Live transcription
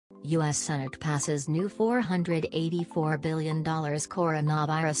U.S. Senate passes new $484 billion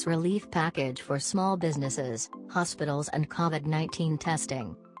coronavirus relief package for small businesses, hospitals and COVID-19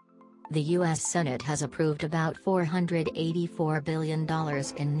 testing. The U.S. Senate has approved about $484 billion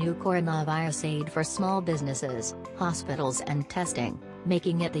in new coronavirus aid for small businesses, hospitals and testing,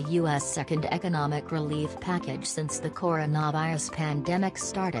 making it the U.S. second economic relief package since the coronavirus pandemic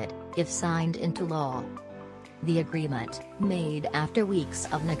started, if signed into law. The agreement, made after weeks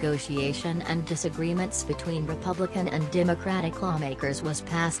of negotiation and disagreements between Republican and Democratic lawmakers, was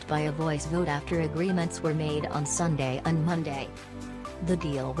passed by a voice vote after agreements were made on Sunday and Monday. The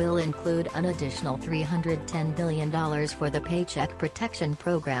deal will include an additional $310 billion for the Paycheck Protection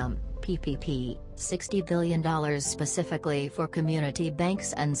Program, PPP, $60 billion specifically for community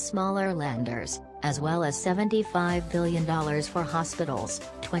banks and smaller lenders, as well as $75 billion for hospitals,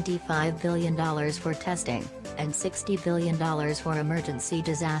 $25 billion for testing, and $60 billion for emergency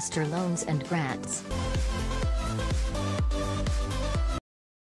disaster loans and grants.